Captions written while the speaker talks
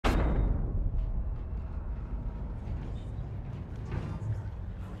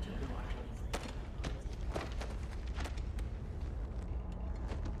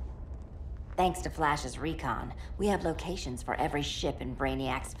Thanks to Flash's recon, we have locations for every ship in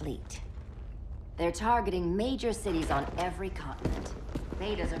Brainiac's fleet. They're targeting major cities on every continent.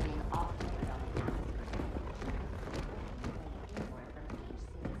 Betas are being offloaded on the outskirts.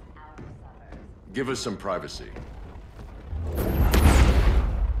 Give us some privacy.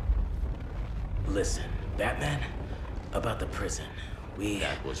 Listen, Batman, about the prison,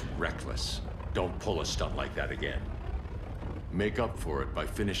 That was reckless. Don't pull a stunt like that again. Make up for it by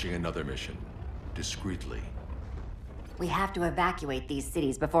finishing another mission. Discreetly. We have to evacuate these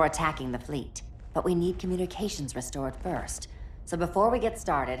cities before attacking the fleet. But we need communications restored first. So before we get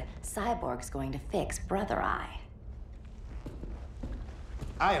started, Cyborg's going to fix Brother Eye.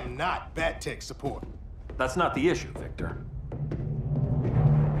 I am not Bat-Tech support. That's not the issue, Victor.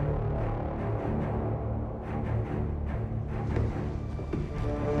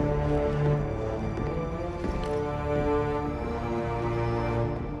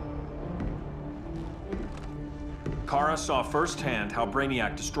 Kara saw firsthand how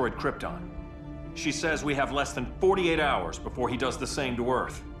Brainiac destroyed Krypton. She says we have less than 48 hours before he does the same to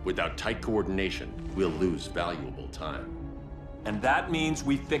Earth. Without tight coordination, we'll lose valuable time. And that means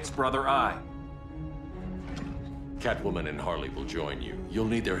we fix Brother Eye. Catwoman and Harley will join you. You'll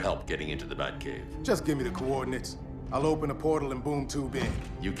need their help getting into the Batcave. Just give me the coordinates. I'll open a portal and boom tube in.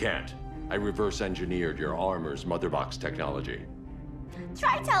 You can't. I reverse engineered your armor's motherbox technology.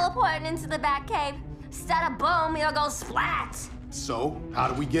 Try teleporting into the Batcave. Instead of boom, it'll go splat. So, how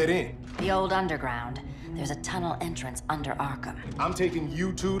do we get in? The old underground. There's a tunnel entrance under Arkham. I'm taking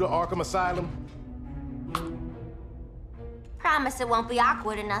you two to Arkham Asylum. Promise it won't be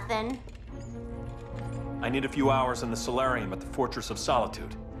awkward or nothing. I need a few hours in the solarium at the Fortress of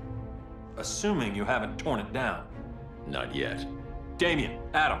Solitude. Assuming you haven't torn it down. Not yet. Damien,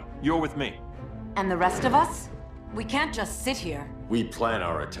 Adam, you're with me. And the rest of us? We can't just sit here. We plan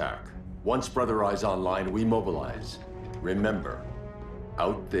our attack. Once Brother Eye's online, we mobilize. Remember,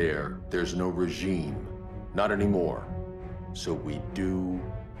 out there's no regime. Not anymore. So we do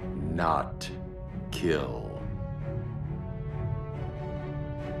not kill.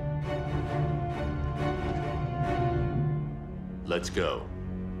 Let's go.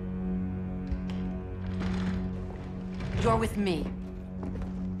 You're with me.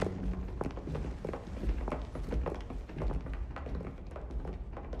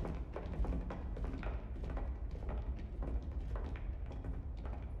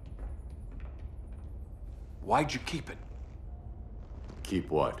 Why'd you keep it? Keep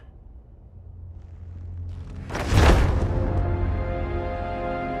what?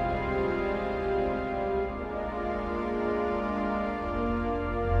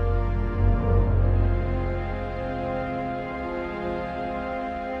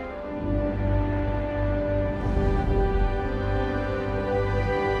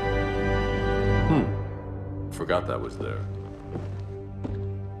 Forgot that was there.